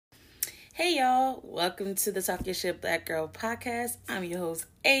Hey y'all, welcome to the Talk Your Shit Black Girl podcast. I'm your host,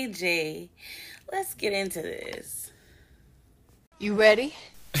 AJ. Let's get into this. You ready?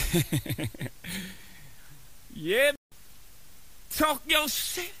 Yeah. Talk your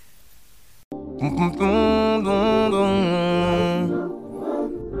shit.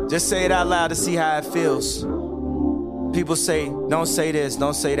 Just say it out loud to see how it feels. People say, don't say this,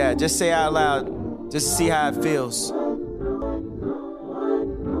 don't say that. Just say it out loud, just to see how it feels.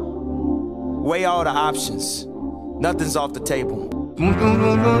 Weigh all the options. Nothing's off the table.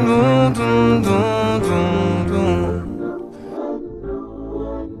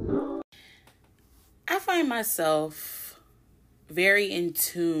 I find myself very in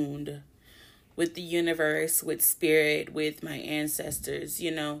tune with the universe, with spirit, with my ancestors,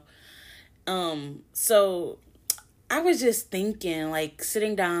 So I was just thinking, like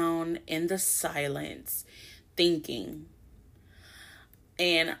sitting down in the silence, thinking.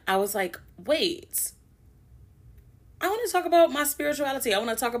 And I was like, wait, I want to talk about my spirituality. I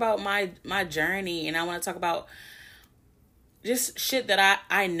want to talk about my journey. And I want to talk about just shit that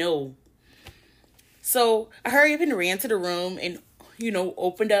I know. So I hurried up and ran to the room and,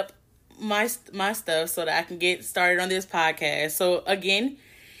 opened up my stuff so that I can get started on this podcast. So again,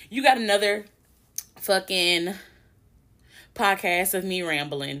 you got another fucking podcast of me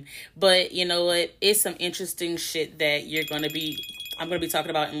rambling. But you know what? It's some interesting shit that I'm going to be talking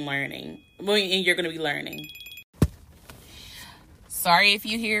about and learning. And you're going to be learning. Sorry if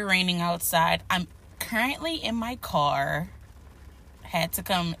you hear raining outside. I'm currently in my car. Had to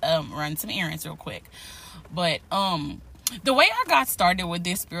come run some errands real quick. But the way I got started with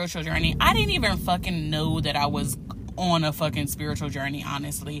this spiritual journey, I didn't even fucking know that I was on a fucking spiritual journey,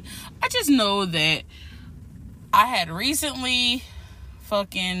 honestly. I just know that I had recently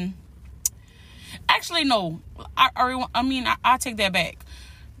Actually, no. I take that back.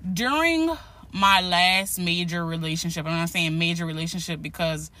 During my last major relationship, I'm not saying major relationship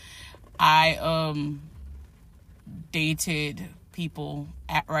because I dated people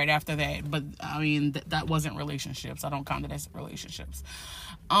right after that, but that wasn't relationships. I don't count it as relationships.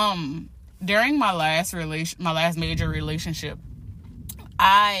 During my last major relationship,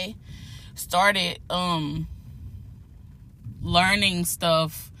 I started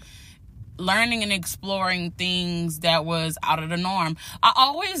learning and exploring things that was out of the norm. I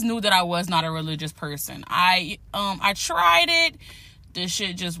always knew that I was not a religious person. I tried it. This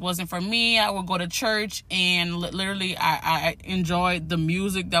shit just wasn't for me. I would go to church and literally I enjoyed the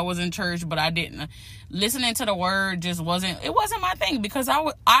music that was in church, but I didn't. Listening to the word just wasn't my thing because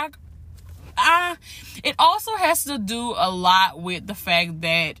it also has to do a lot with the fact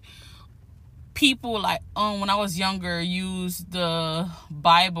that people when I was younger used the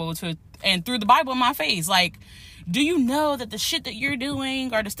Bible and threw the Bible in my face. Like, do you know that the shit that you're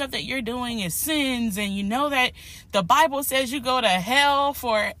doing or the stuff that you're doing is sins? And you know that the Bible says you go to hell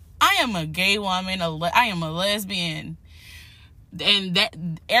for... I am a gay woman. I am a lesbian. And that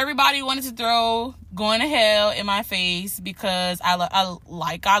everybody wanted to throw going to hell in my face because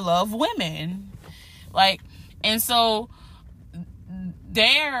I love women. And so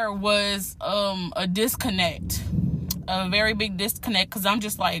there was a disconnect. A very big disconnect because I'm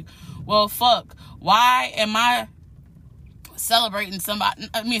just like, well, fuck. Why am I celebrating somebody?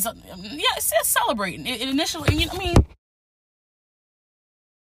 It's celebrating. It initially,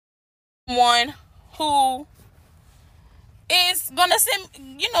 one who is gonna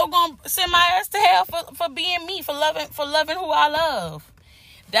send my ass to hell for being me, for loving who I love.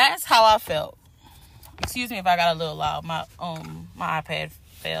 That's how I felt. Excuse me if I got a little loud. My iPad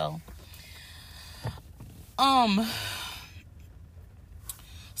fell.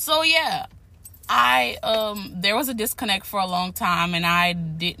 So yeah, there was a disconnect for a long time and I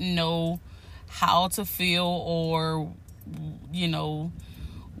didn't know how to feel or,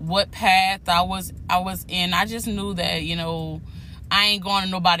 what path I was in. I just knew that, I ain't going to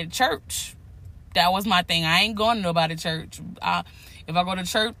nobody church. That was my thing. I ain't going to nobody church. If I go to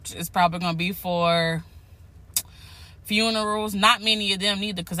church, it's probably going to be for funerals. Not many of them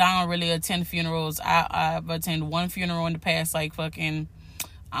neither because I don't really attend funerals. I've attended one funeral in the past 10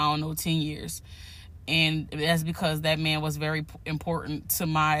 years. And that's because that man was very important to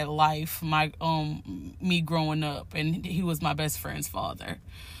my life, me growing up, and he was my best friend's father.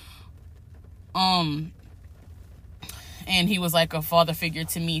 And he was like a father figure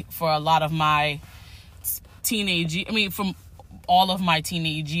to me for a lot of my from all of my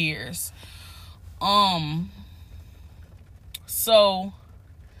teenage years. So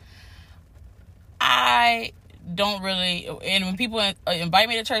I don't really, and when people invite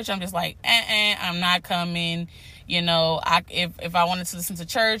me to church, I'm just like, I'm not coming. If I wanted to listen to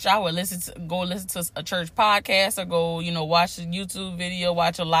church, I would go listen to a church podcast, or go, watch a YouTube video,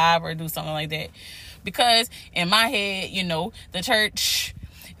 watch a live, or do something like that. Because in my head, the church,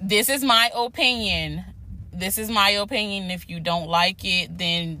 this is my opinion. This is my opinion. If you don't like it,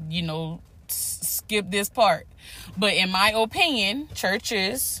 then, skip this part. But in my opinion,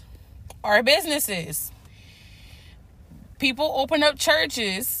 churches are businesses. People open up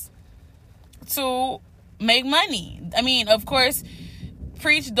churches to make money. I mean, of course,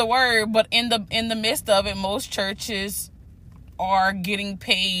 preach the word, but in the midst of it, most churches are getting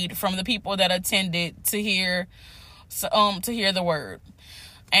paid from the people that attended to hear the word.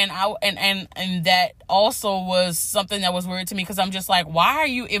 And that also was something that was weird to me, because I'm just like,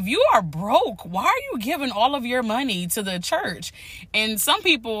 if you are broke, why are you giving all of your money to the church? And some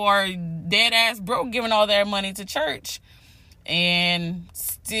people are dead ass broke, giving all their money to church, and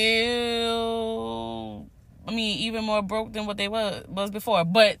still, even more broke than what they was before.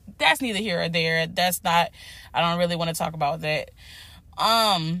 But that's neither here or there. That's not, I don't really want to talk about that.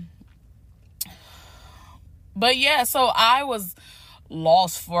 But yeah, so I was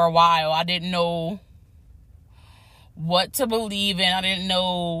lost for a while. I didn't know what to believe in. I didn't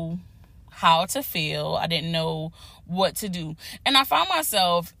know how to feel. I didn't know what to do. And I found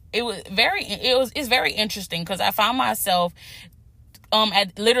myself, it's very interesting, because I found myself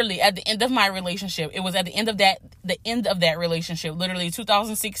at the end of my relationship. It was at the end of that relationship, literally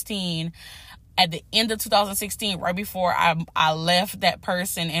 2016. At the end of 2016, right before I left that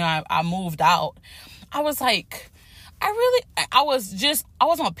person and I moved out, I was like, I was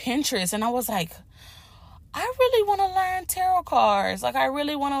on Pinterest, and I was like, I really want to learn tarot cards. Like, I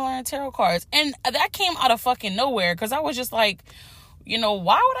really want to learn tarot cards. And that came out of fucking nowhere, because I was just like, why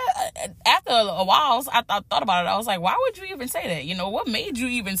would I? After a while, I thought about it. I was like, why would you even say that? What made you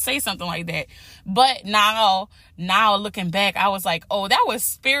even say something like that? But now looking back, I was like, oh, that was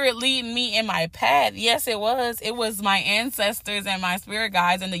spirit leading me in my path. Yes, it was. It was my ancestors and my spirit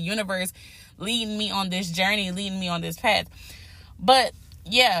guides and the universe leading me on this journey, leading me on this path. But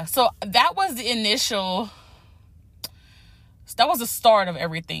yeah, so that was the start of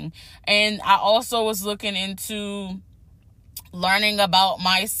everything. And I also was looking into learning about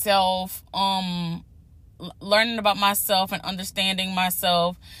myself and understanding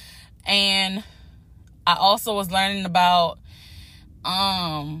myself. And I also was learning about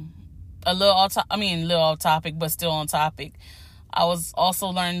a little off topic, but still on topic. I was also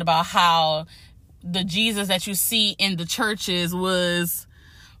learning about how the Jesus that you see in the churches was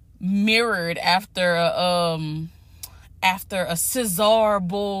mirrored after a Caesar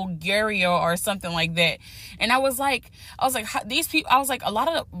Borgia or something like that. And I was like, these people, a lot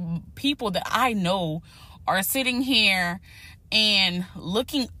of the people that I know are sitting here and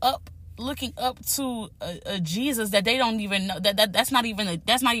looking up to a Jesus that they don't even know, that's not even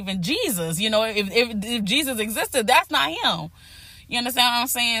Jesus. If Jesus existed, that's not him. You understand what I'm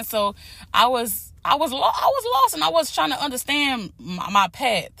saying? So I was lost, and I was trying to understand my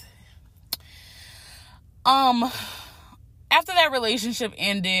path. After that relationship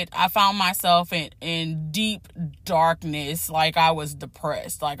ended, I found myself in deep darkness. Like, I was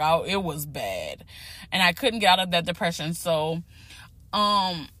depressed. Like, it was bad, and I couldn't get out of that depression. So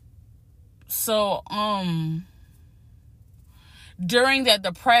during that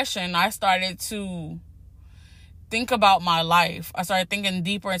depression, I started to think about my life. I started thinking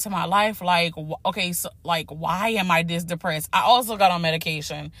deeper into my life. Like, okay, so like, why am I this depressed? I also got on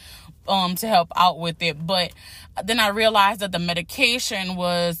medication to help out with it, but then I realized that the medication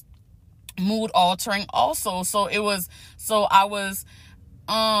was mood altering also. The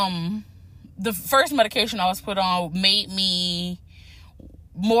first medication I was put on made me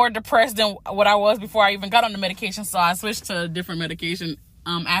more depressed than what I was before I even got on the medication. So I switched to a different medication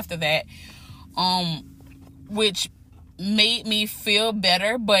after that, which made me feel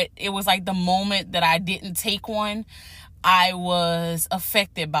better. But it was like the moment that I didn't take one, I was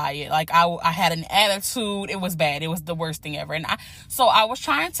affected by it. Like, I had an attitude. It was bad. It was the worst thing ever. And so I was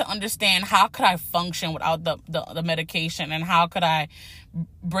trying to understand, how could I function without the medication, and how could I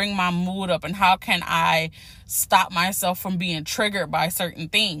bring my mood up, and how can I stop myself from being triggered by certain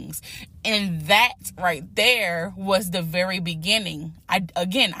things. And that right there was the very beginning. I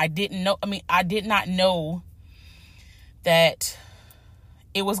did not know that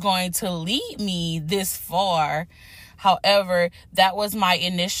it was going to lead me this far. However, that was my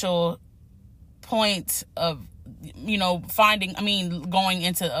initial point of, going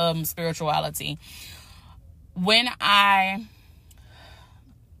into spirituality. When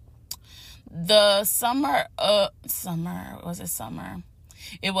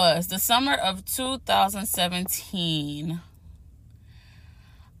It was the summer of 2017.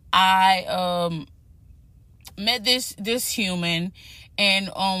 I met this human, and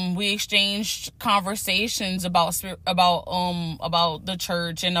we exchanged conversations about the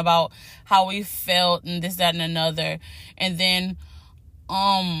church and about how we felt and this, that, and another. And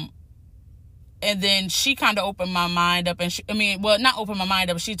then she kind of opened my mind up, and not opened my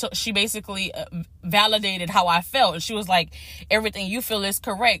mind up. She basically validated how I felt, and she was like, everything you feel is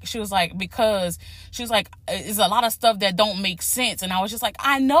correct. She was like, because she was like, there's a lot of stuff that don't make sense. And I was just like,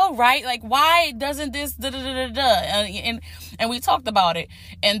 I know, right? Like, why doesn't this and we talked about it,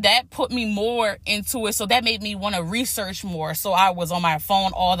 and that put me more into it. So that made me want to research more. So I was on my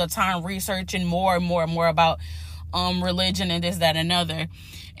phone all the time researching more and more and more about religion and this, that, and another.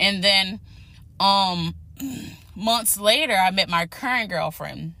 And then months later, I met my current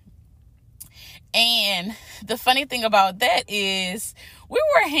girlfriend. And the funny thing about that is we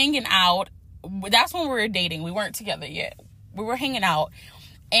were hanging out. That's when we were dating. We weren't together yet. We were hanging out.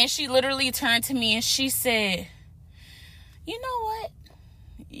 And she literally turned to me and she said, you know what?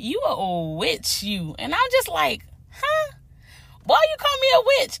 You are a witch, you. And I'm just like, huh? Why you call me a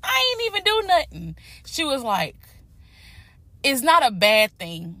witch? I ain't even do nothing. She was like, it's not a bad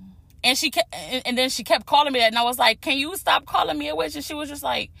thing. And then she kept calling me that, and I was like, can you stop calling me a witch? And she was just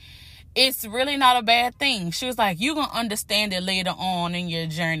like, it's really not a bad thing. She was like, you gonna understand it later on in your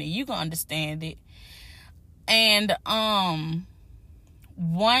journey. You gonna understand it. And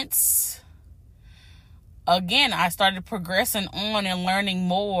once again I started progressing on and learning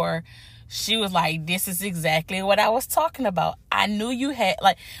more, she was like, this is exactly what I was talking about. I knew you had,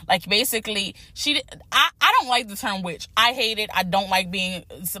 like basically, I don't like the term witch. I hate it. I don't like being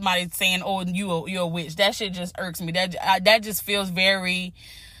somebody saying, oh, you're a witch. That shit just irks me. That just feels very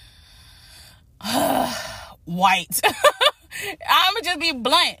white. I'm gonna just be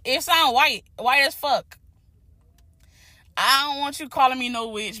blunt. It sounds white as fuck. I don't want you calling me no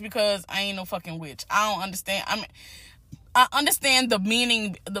witch because I ain't no fucking witch. I don't understand. I understand the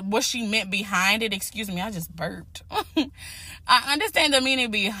meaning, what she meant behind it. Excuse me, I just burped. I understand the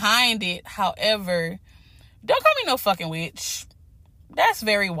meaning behind it. However, don't call me no fucking witch. That's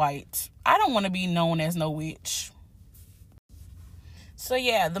very white. I don't want to be known as no witch. So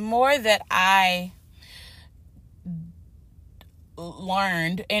yeah, the more that I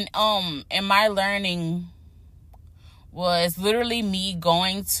learned, and my learning was literally me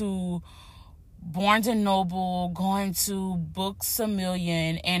going to Barnes and Noble, going to Books A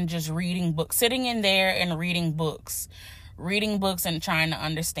Million, and just reading books, sitting in there and reading books and trying to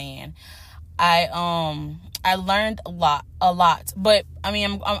understand. I learned a lot, but I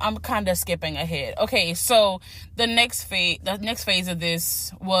mean, I'm kind of skipping ahead. Okay, so the next phase of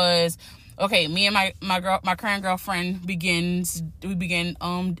this was, okay, me and my current girlfriend begin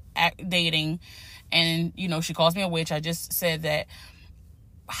dating, and she calls me a witch. I just said that.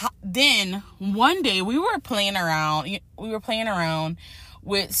 Then one day we were playing around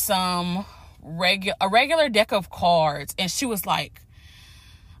with a regular deck of cards, and she was like,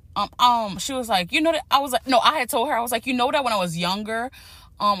 that I was like, no, I had told her, I was like, that when I was younger,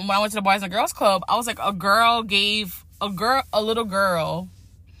 when I went to the Boys and Girls Club, I was like, a girl gave a little girl,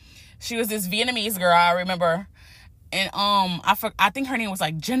 she was this Vietnamese girl, I remember, and I think her name was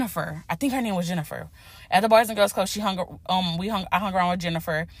like Jennifer. I think her name was Jennifer. At the Boys and Girls Club, I hung around with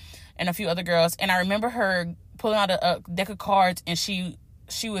Jennifer and a few other girls, and I remember her pulling out a deck of cards, and she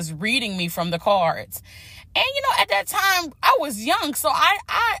was reading me from the cards. And at that time I was young, so I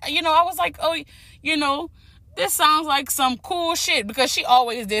was like, oh, this sounds like some cool shit, because she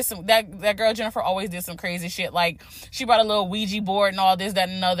always did that girl Jennifer always did some crazy shit. Like, she brought a little Ouija board and all this, that,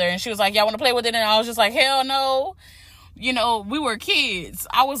 and another, and she was like, y'all want to play with it? And I was just like, hell no. We were kids.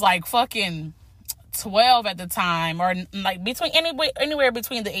 I was like fucking 12 at the time, or like anywhere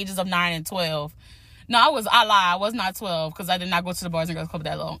between the ages of 9 and 12. No, I was not 12, because I did not go to the Boys and Girls Club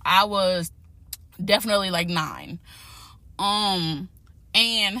that long. I was definitely like 9. And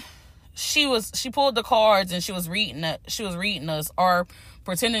she pulled the cards, and she was reading us, or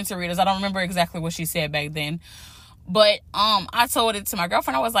pretending to read us. I don't remember exactly what she said back then. But I told it to my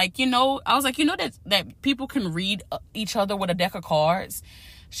girlfriend. I was like, that people can read each other with a deck of cards.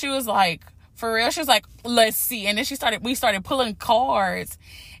 She was like, for real? She was like, let's see. And then we started pulling cards,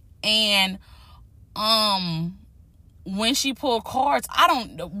 and when she pulled cards,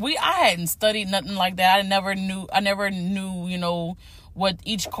 I hadn't studied nothing like that. I never knew, what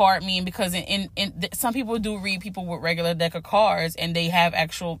each card mean, because in some people do read people with regular deck of cards, and they have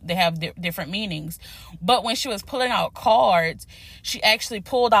different meanings. But when she was pulling out cards, she actually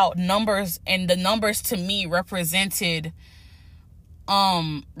pulled out numbers, and the numbers to me represented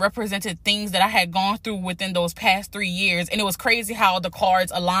represented things that I had gone through within those past 3 years. And it was crazy how the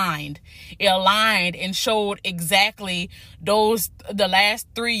cards aligned. It aligned and showed exactly the last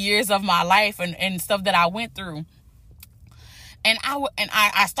 3 years of my life and stuff that I went through. And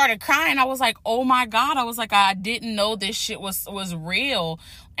I started crying. I was like, oh my God. I was like, I didn't know this shit was real.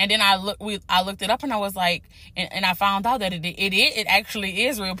 And then I looked it up and I was like, and I found out that it actually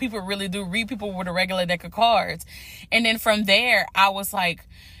is real. People really do read people with a regular deck of cards. And then from there, I was like,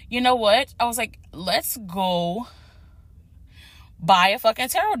 you know what? I was like, let's go buy a fucking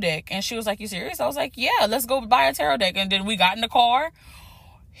tarot deck. And she was like, you serious? I was like, yeah, let's go buy a tarot deck. And then we got in the car,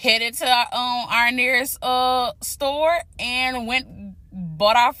 headed to our nearest store, and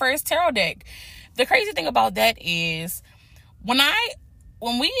bought our first tarot deck. The crazy thing about that is when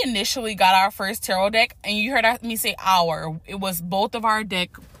we initially got our first tarot deck, and you heard me say it was both of our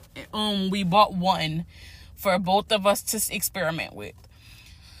deck. We bought one for both of us to experiment with,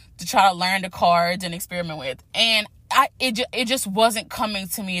 to try to learn the cards and experiment with. And it just wasn't coming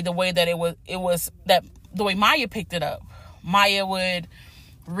to me the way that it was that the way Maya picked it up. Maya would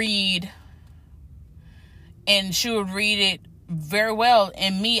read, and she would read it very well.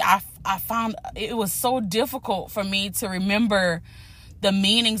 And me, I found it was so difficult for me to remember the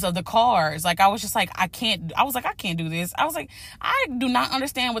meanings of the cards. Like, I was just like, I can't do this. I was like, I do not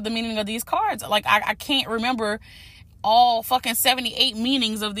understand what the meaning of these cards. Like, I can't remember all fucking 78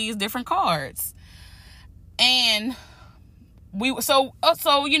 meanings of these different cards. And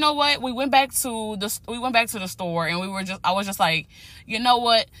so you know what? We went back to the store, and I was just like, you know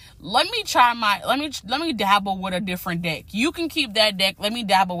what? Let me dabble with a different deck. You can keep that deck. Let me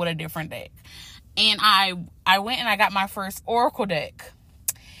dabble with a different deck. And I went and I got my first Oracle deck.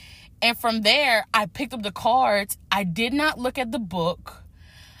 And from there, I picked up the cards. I did not look at the book.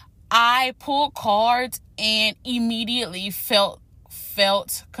 I pulled cards and immediately felt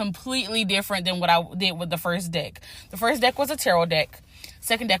completely different than what I did with the first deck. The first deck was a tarot deck.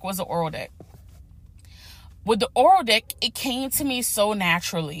 Second deck was an oral deck. With the oral deck, it came to me so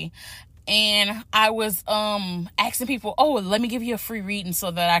naturally. And I was asking people, oh, let me give you a free reading so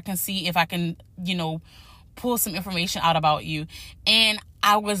that I can see if I can, pull some information out about you. And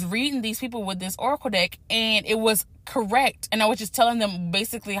I was reading these people with this Oracle deck, and it was correct. And I was just telling them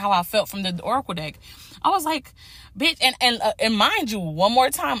basically how I felt from the Oracle deck. I was like, bitch, and mind you, one more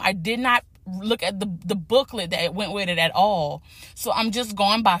time, I did not look at the booklet that went with it at all. So I'm just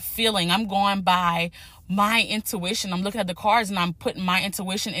going by feeling. I'm going by my intuition. I'm looking at the cards and I'm putting my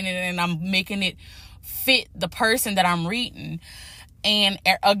intuition in it, and I'm making it fit the person that I'm reading. And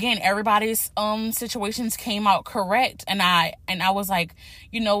again, everybody's situations came out correct. And I was like,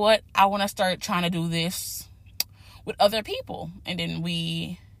 you know what? I want to start trying to do this with other people. And then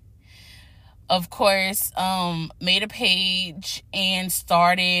we, of course, made a page and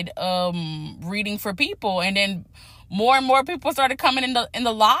started reading for people. And then more and more people started coming in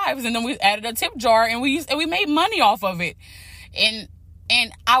the lives, and then we added a tip jar, and we made money off of it. And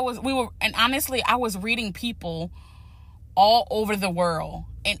honestly, I was reading people all over the world,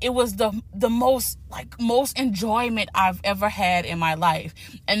 and it was the most enjoyment I've ever had in my life.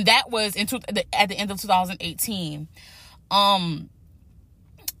 And that was at the end of 2018.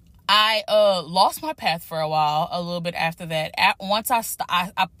 I lost my path for a while, a little bit after that. Once I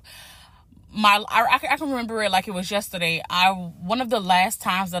can remember it like it was yesterday. One of the last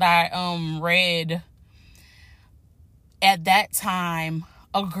times that I read, at that time,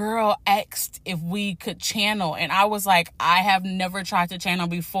 a girl asked if we could channel, and I was like, I have never tried to channel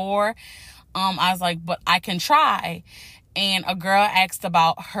before. I was like, but I can try. And a girl asked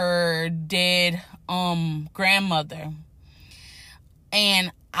about her dead grandmother,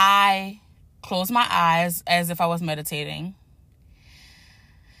 and I closed my eyes as if I was meditating,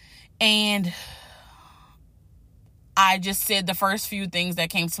 and I just said the first few things that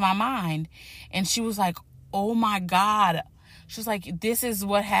came to my mind. And she was like, oh my God. She was like, this is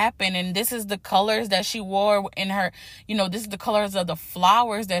what happened, and this is the colors that she wore in her, this is the colors of the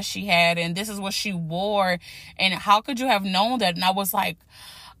flowers that she had, and this is what she wore, and how could you have known that? And I was like,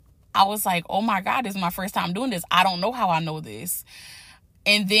 oh my God, this is my first time doing this. I don't know how I know this.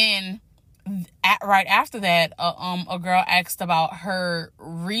 And then right after that, a girl asked about her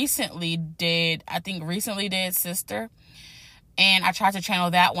recently dead sister. And I tried to channel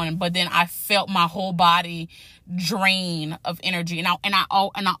that one, but then I felt my whole body drain of energy. And I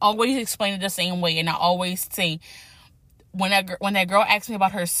always explain it the same way. And I always say, when that girl asked me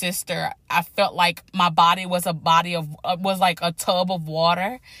about her sister, I felt like my body was was like a tub of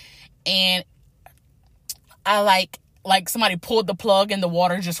water, and I like somebody pulled the plug and the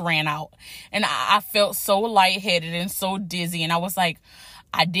water just ran out. And I felt so lightheaded and so dizzy. And I was like,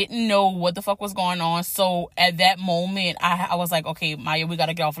 I didn't know what the fuck was going on. So at that moment, I was like, okay, Maya, we got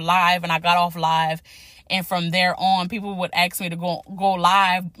to get off live. And I got off live. And from there on, people would ask me to go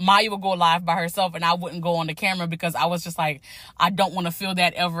live. Maya would go live by herself and I wouldn't go on the camera because I was just like, I don't want to feel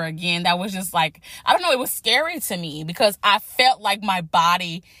that ever again. That was just like, I don't know, it was scary to me because I felt like my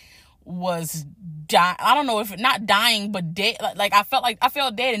body was dying. I don't know if not dying, but dead. Like I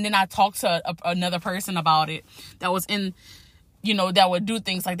felt dead. And then I talked to another person about it that was in, that would do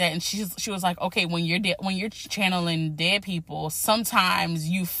things like that. And she was like, okay, when you're channeling dead people, sometimes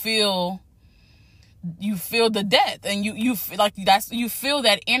you feel the death and you feel like you feel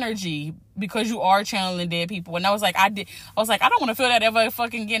that energy because you are channeling dead people. And I was like, I don't want to feel that ever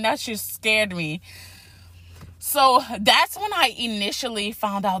fucking again. That shit scared me. So that's when I initially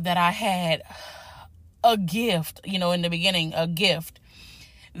found out that I had a gift, in the beginning, a gift.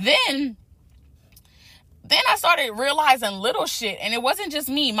 Then I started realizing little shit, and it wasn't just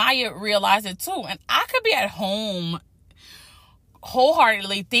me. Maya realized it too. And I could be at home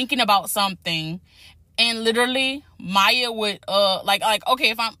wholeheartedly thinking about something, and literally Maya would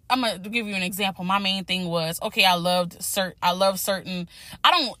okay, if I'm gonna give you an example. My main thing was, okay, I love certain,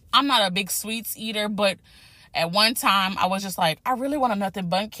 I'm not a big sweets eater, but at one time I was just like, I really want a nothing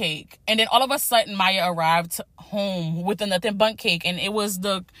bundt cake. And then all of a sudden Maya arrived home with a nothing bundt cake, and it was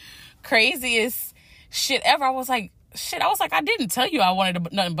the craziest shit ever. I was like, I didn't tell you I wanted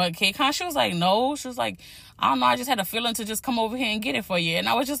a nothing bundt cake, huh? She was like, no. She was like, I don't know, I just had a feeling to just come over here and get it for you. And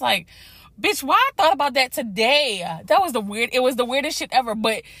I was just like, bitch, why I thought about that today? It was the weirdest shit ever.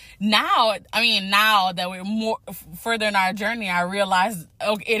 But now that we're more further in our journey, I realize,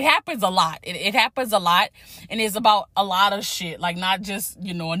 okay, it happens a lot. It happens a lot, and it's about a lot of shit. Like, not just,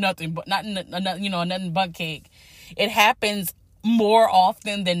 a nothing bundt cake. It happens more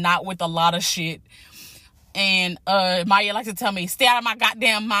often than not with a lot of shit. And Maya likes to tell me, stay out of my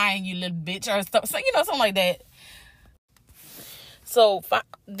goddamn mind, you little bitch, or stuff, so, something like that. So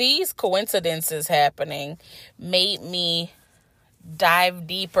these coincidences happening made me dive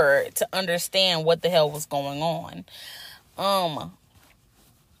deeper to understand what the hell was going on.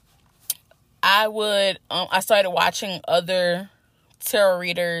 I started watching other tarot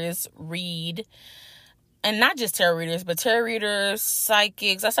readers read, and not just tarot readers, but tarot readers,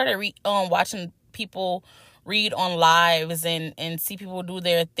 psychics. I started watching people read on lives and see people do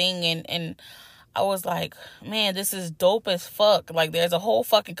their thing, and I was like, man, this is dope as fuck. Like, there's a whole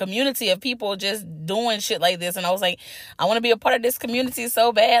fucking community of people just doing shit like this. And I was like, I want to be a part of this community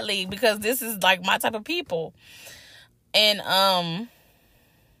so badly because this is like my type of people. And I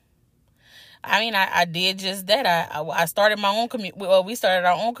did just that. I started my own community. Well, we started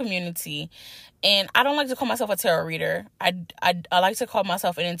our own community. And I don't like to call myself a tarot reader. I like to call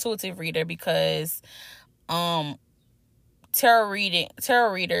myself an intuitive reader because tarot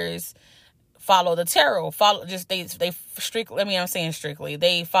readers follow the tarot. They strictly.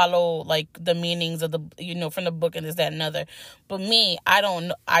 They follow like the meanings of the from the book and this, that, and other. But me,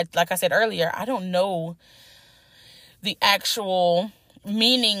 like I said earlier, I don't know the actual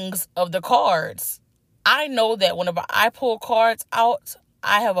meanings of the cards. I know that whenever I pull cards out,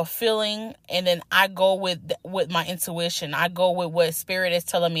 I have a feeling, and then I go with my intuition. I go with what spirit is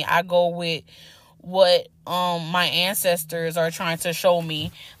telling me. I go with what my ancestors are trying to show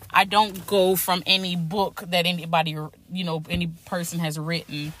me. I don't go from any book that anybody, any person has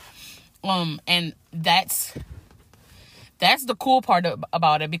written. And that's the cool part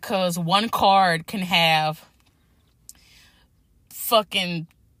about it, because one card can have fucking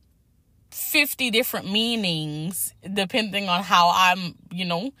 50 different meanings depending on how I'm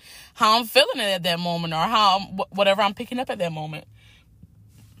feeling it at that moment, or whatever I'm picking up at that moment.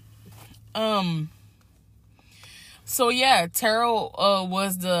 So yeah, tarot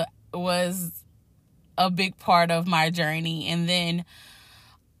was a big part of my journey. And then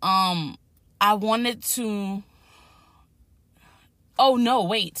I wanted to we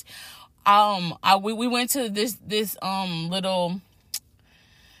went to this little,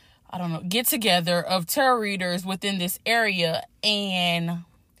 I don't know, get together of tarot readers within this area, and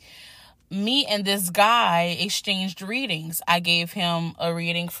me and this guy exchanged readings. I gave him a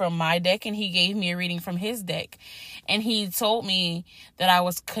reading from my deck, and he gave me a reading from his deck. And he told me that I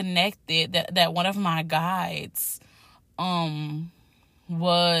was connected, that one of my guides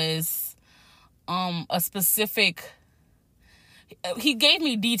was a specific... He gave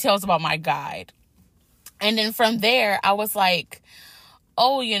me details about my guide. And then from there, I was like,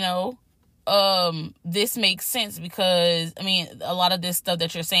 oh, this makes sense, because, a lot of this stuff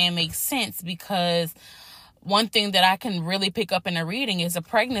that you're saying makes sense, because one thing that I can really pick up in a reading is a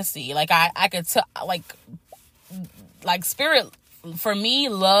pregnancy. Like I could tell, like spirit for me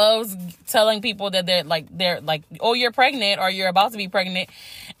loves telling people that they're like, oh, you're pregnant or you're about to be pregnant.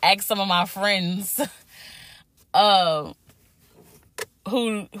 Ask some of my friends,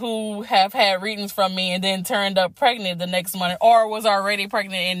 who have had readings from me and then turned up pregnant the next month or was already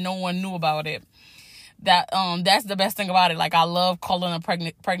pregnant and no one knew about it. That's the best thing about it. Like, I love calling a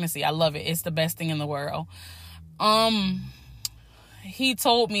pregnancy. I love it. It's the best thing in the world. He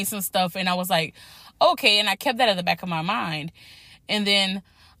told me some stuff and I was like, okay. And I kept that at the back of my mind. And then,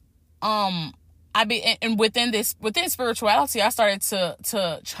 within spirituality, I started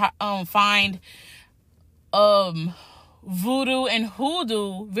to try, find, voodoo and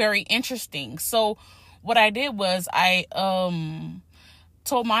hoodoo very interesting. So what I did was I,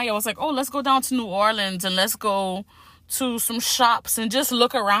 told Maya, I was like, oh, let's go down to New Orleans and let's go to some shops and just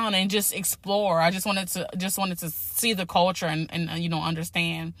look around and just explore. I just wanted to see the culture and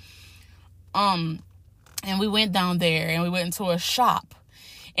understand. And we went down there and we went into a shop,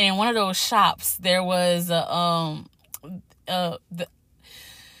 and in one of those shops there was there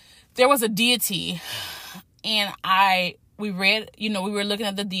was a deity, and we were looking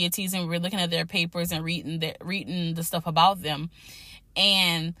at the deities and we were looking at their papers and reading the stuff about them.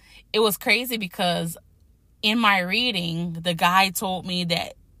 And it was crazy because in my reading, the guy told me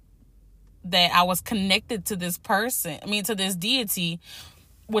that I was connected to this to this deity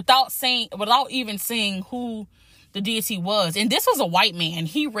without even saying who the deity was. And this was a white man.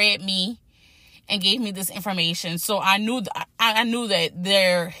 He read me and gave me this information. So I knew that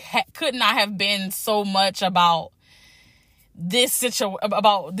there could not have been so much about this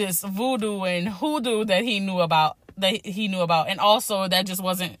about this voodoo and hoodoo that he knew about. And also that just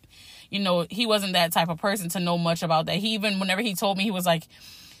wasn't, he wasn't that type of person to know much about that. Whenever he told me, he was like,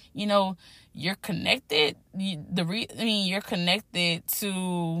 you're connected. You're connected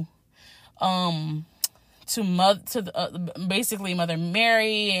to basically Mother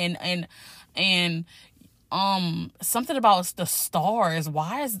Mary and something about the stars.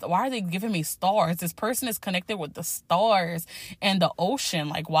 Why are they giving me stars? This person is connected with the stars and the ocean.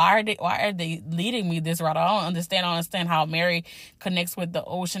 Like, why are they leading me this route? I don't understand how Mary connects with the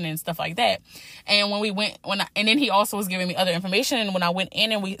ocean and stuff like that. And and then he also was giving me other information. And when I went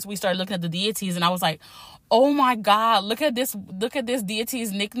in and we started looking at the deities, and I was like, oh my God, look at this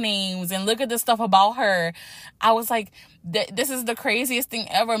deity's nicknames and look at this stuff about her. I was like, this is the craziest thing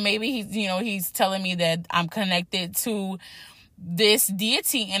ever. Maybe he's telling me that I'm connected to this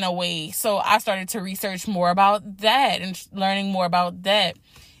deity in a way. So I started to research more about that and learning more about that.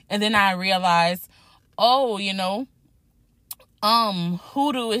 And then I realized, hoodoo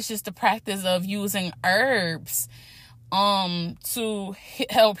is just the practice of using herbs, to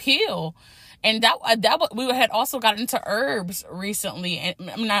help heal. And that we had also got into herbs recently, and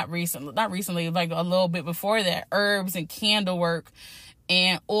not recently, like a little bit before that, herbs and candle work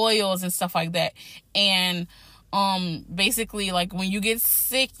and oils and stuff like that. And basically, like, when you get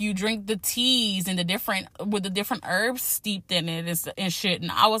sick, you drink the teas and the different herbs steeped in it and shit.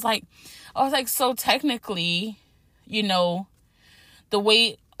 And I was like, so technically, the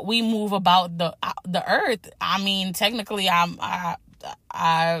way we move about the earth, technically I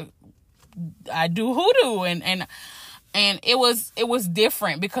do hoodoo and it was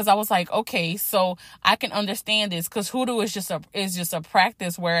different because I was like, okay, so I can understand this, because hoodoo is just a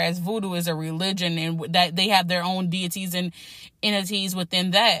practice, whereas voodoo is a religion, and that they have their own deities and entities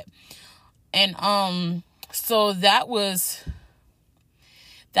within that. And so that was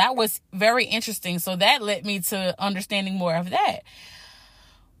very interesting. So that led me to understanding more of that.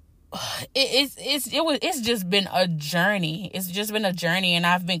 It's just been a journey. It's just been a journey, and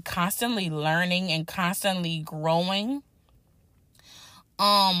I've been constantly learning and constantly growing.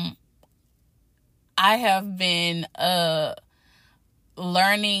 I have been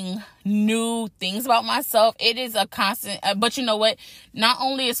learning new things about myself. It is a constant, but you know what? Not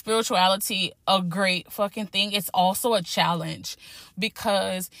only is spirituality a great fucking thing, it's also a challenge,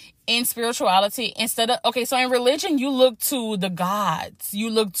 because in spirituality, so in religion, you look to the gods, you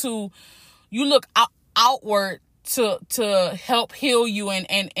look outward to help heal you and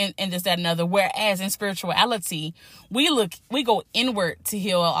this, that, and other. Whereas in spirituality, we go inward to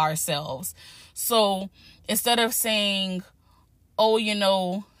heal ourselves. So instead of saying,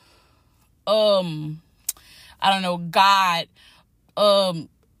 I don't know, God,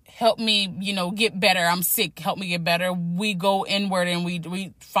 help me, get better. I'm sick. Help me get better. We go inward and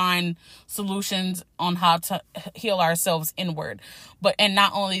we find solutions on how to heal ourselves inward. And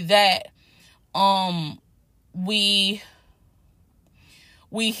not only that, we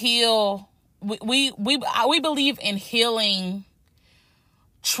heal we believe in healing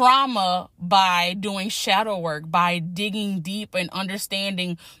trauma by doing shadow work, by digging deep and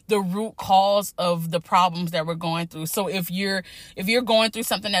understanding the root cause of the problems that we're going through. So if you're going through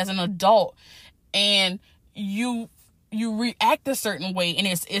something as an adult and you react a certain way and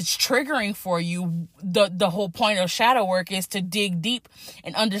it's triggering for you, the whole point of shadow work is to dig deep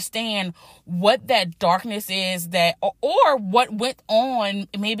and understand what that darkness is, that or what went on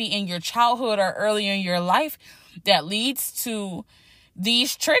maybe in your childhood or earlier in your life that leads to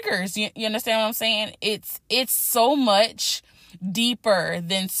these triggers. You understand what I'm saying? It's so much deeper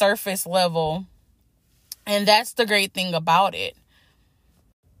than surface level, and that's the great thing about it.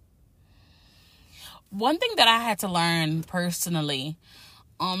 One thing that I had to learn personally,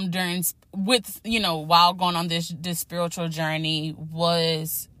 while going on this spiritual journey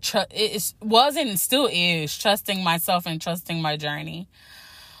was and still is trusting myself and trusting my journey.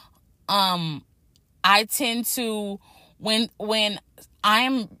 I tend to, when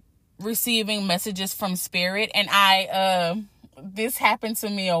I'm receiving messages from spirit, and this happened to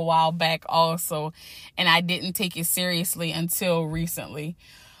me a while back also, and I didn't take it seriously until recently.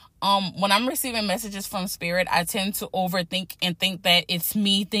 When I'm receiving messages from spirit, I tend to overthink and think that it's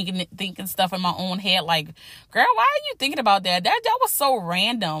me thinking stuff in my own head. Like, girl, why are you thinking about that? That was so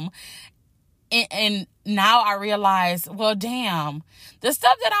random. And now I realize, well, damn, the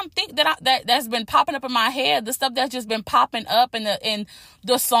stuff that I'm that's been popping up in my head, the stuff that's just been popping up in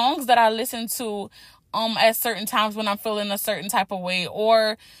the songs that I listen to, at certain times when I'm feeling a certain type of way,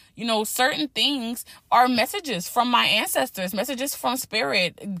 or, certain things are messages from my ancestors, messages from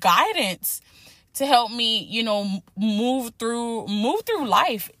spirit, guidance to help me, move through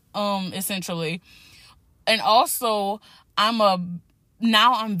life, essentially. And also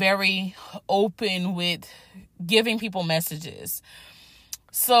I'm very open with giving people messages.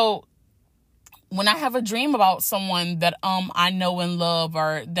 So when I have a dream about someone that I know and love,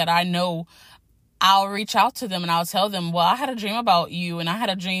 or that I know, I'll reach out to them and I'll tell them, well, I had a dream about you, and I had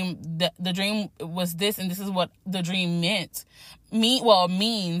a dream that the dream was this, and this is what the dream means.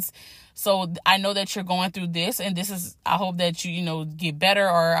 So I know that you're going through this, and I hope that you, get better,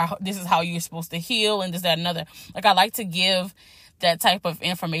 or this is how you're supposed to heal, and this, that, and another. Like, I like to give that type of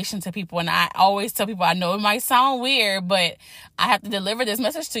information to people, and I always tell people, I know it might sound weird, but I have to deliver this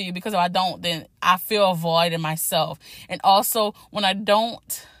message to you, because if I don't, then I feel a void in myself. And also, when I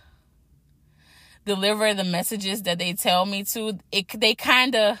don't deliver the messages that they tell me to, they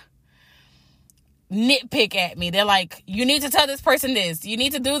kind of nitpick at me. They're like, you need to tell this person this, you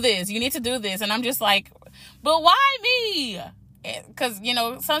need to do this, you need to do this. And I'm just like, but why me? Because,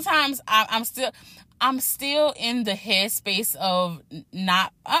 sometimes I'm still in the headspace of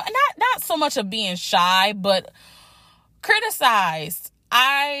not so much of being shy, but criticized.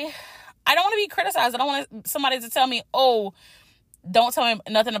 I don't want to be criticized. I don't want somebody to tell me, oh, don't tell me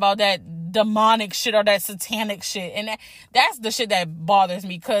nothing about that demonic shit or that satanic shit. And that's the shit that bothers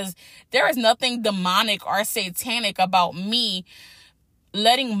me, because there is nothing demonic or satanic about me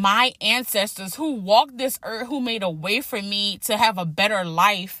letting my ancestors who walked this earth, who made a way for me to have a better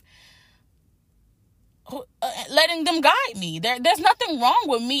life, letting them guide me. There's nothing wrong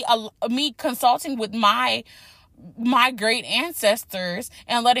with me consulting with my great ancestors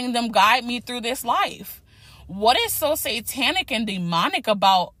and letting them guide me through this life. What is so satanic and demonic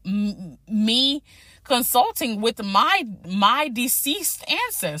about me consulting with my deceased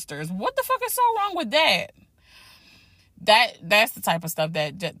ancestors? What the fuck is so wrong with that? That's the type of stuff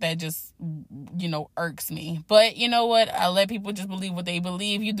that just, irks me. But you know what? I let people just believe what they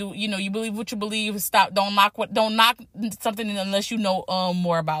believe. You do, you believe what you believe. Stop. Don't knock something unless you know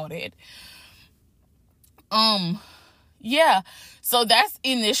more about it. Yeah. So that's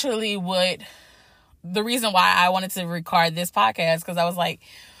initially the reason why I wanted to record this podcast, because I was like,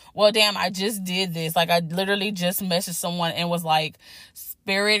 well, damn, I just did this. Like, I literally just messaged someone and was like,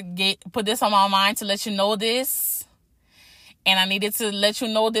 Spirit put this on my mind to let you know this. And I needed to let you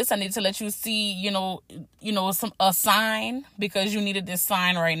know this. I needed to let you see, a sign, because you needed this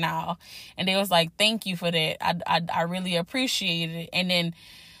sign right now. And they was like, thank you for that. I really appreciate it. And then,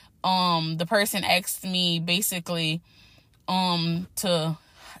 the person asked me basically, to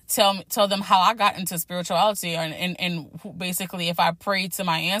tell them how I got into spirituality, and basically if I pray to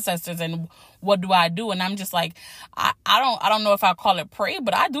my ancestors, and what do I do? And I'm just like, I don't know if I call it pray,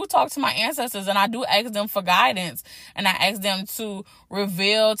 but I do talk to my ancestors, and I do ask them for guidance, and I ask them to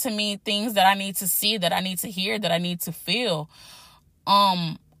reveal to me things that I need to see, that I need to hear, that I need to feel.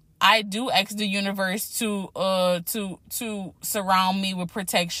 I do ask the universe to surround me with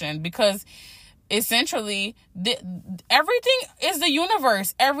protection, because essentially, everything is the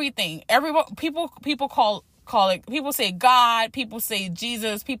universe. Everything. Everyone. People call it. People say God. People say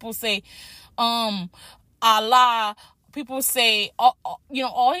Jesus. People say, Allah. People say,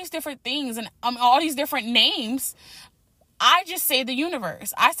 all these different things and all these different names. I just say the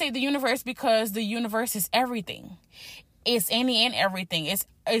universe. I say the universe because the universe is everything. It's any and everything. It's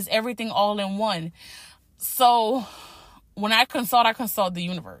everything all in one. So when I consult the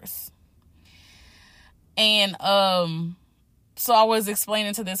universe. And so I was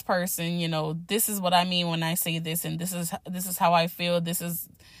explaining to this person, this is what I mean when I say this, and this is how I feel. This is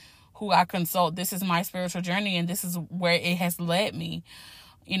who I consult. This is my spiritual journey, and this is where it has led me.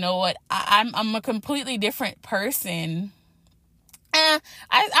 You know what? I'm a completely different person. I'm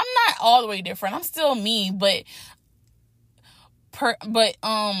not all the way different. I'm still me, but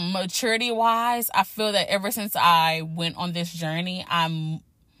maturity wise, I feel that ever since I went on this journey, I'm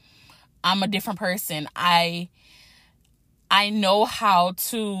a different person. I know how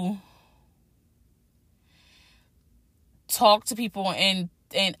to talk to people, and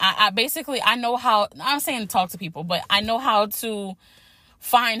I basically, I know how, I'm saying talk to people, but I know how to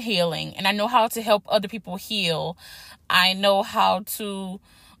find healing, and I know how to help other people heal. I know how to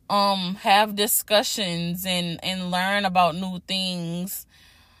have discussions and learn about new things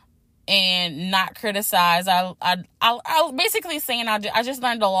and not criticize. I basically saying I just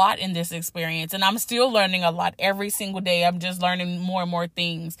learned a lot in this experience, and I'm still learning a lot every single day. I'm just learning more and more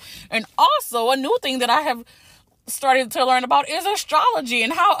things. And also a new thing that I have started to learn about is astrology,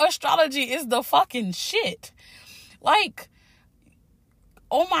 and how astrology is the fucking shit. Like,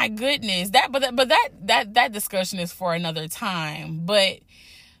 oh my goodness. That discussion is for another time. But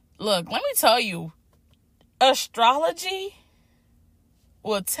look, let me tell you, astrology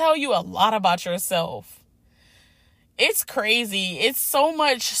will tell you a lot about yourself. It's crazy. It's so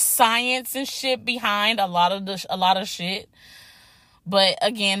much science and shit behind a lot of shit. But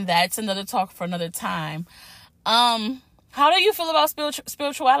again, that's another talk for another time. How do you feel about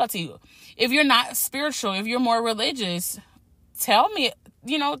spirituality? If you're not spiritual, if you're more religious, tell me,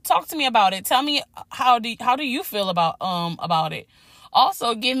 talk to me about it. Tell me how do you feel about it?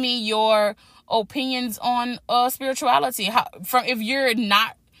 Also, give me your opinions on spirituality. If you're in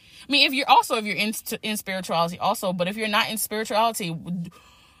spirituality also, but if you're not in spirituality,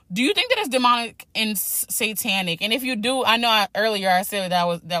 do you think that it's demonic and satanic? And if you do, I know earlier I said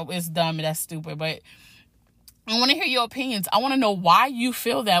that was dumb and that's stupid, but I want to hear your opinions. I want to know why you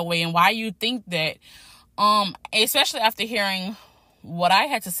feel that way and why you think that, especially after hearing what I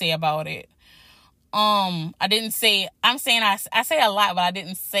had to say about it. I say a lot, but I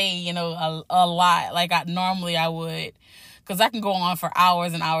didn't say, a lot like normally I would, because I can go on for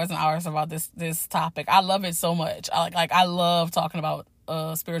hours and hours and hours about this topic. I love it so much. I love talking about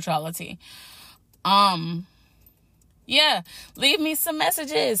spirituality. Yeah, leave me some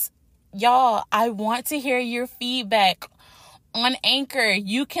messages. Y'all, I want to hear your feedback on Anchor.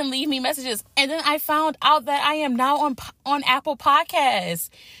 You can leave me messages. And then I found out that I am now on Apple Podcasts.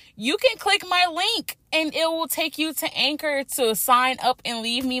 You can click my link and it will take you to Anchor to sign up and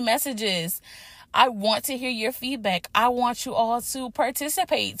leave me messages. I want to hear your feedback. I want you all to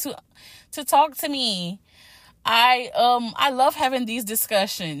participate, to talk to me. I love having these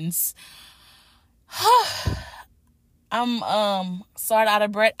discussions. I'm sort of out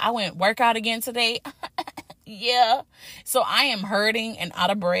of breath. I went workout again today. Yeah. So I am hurting and out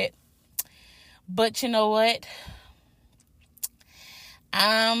of breath. But you know what?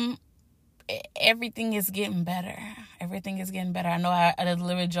 Everything is getting better. Everything is getting better. I know I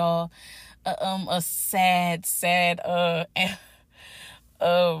delivered y'all a sad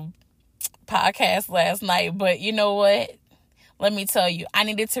podcast last night, but you know what? Let me tell you, I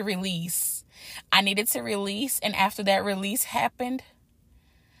needed to release, and after that release happened,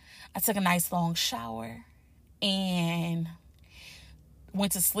 I took a nice long shower and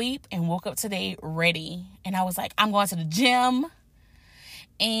went to sleep and woke up today ready. And I was like, I'm going to the gym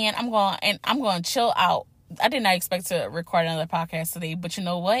and I'm going to chill out. I did not expect to record another podcast today, but you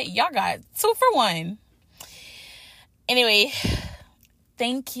know what? Y'all got 2 for 1. Anyway,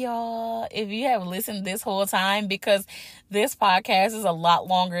 thank y'all if you have listened this whole time, because this podcast is a lot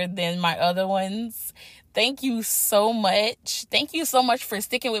longer than my other ones. Thank you so much. Thank you so much for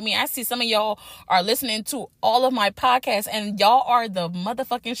sticking with me. I see some of y'all are listening to all of my podcasts, and y'all are the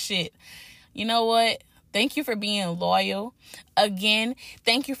motherfucking shit. You know what? Thank you for being loyal. Again,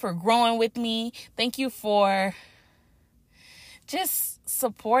 thank you for growing with me. Thank you for just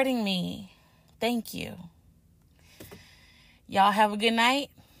supporting me. Thank you. Y'all have a good night.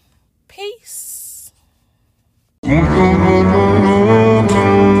 Peace.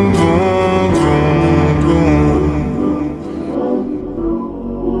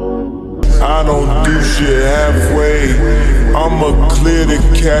 you shit halfway. I'ma clear the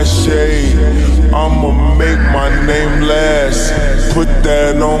cachet. I'ma make my name last. Put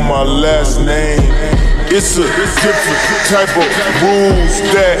that on my last name. It's a different type of rules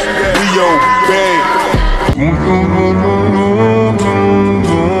that we obey.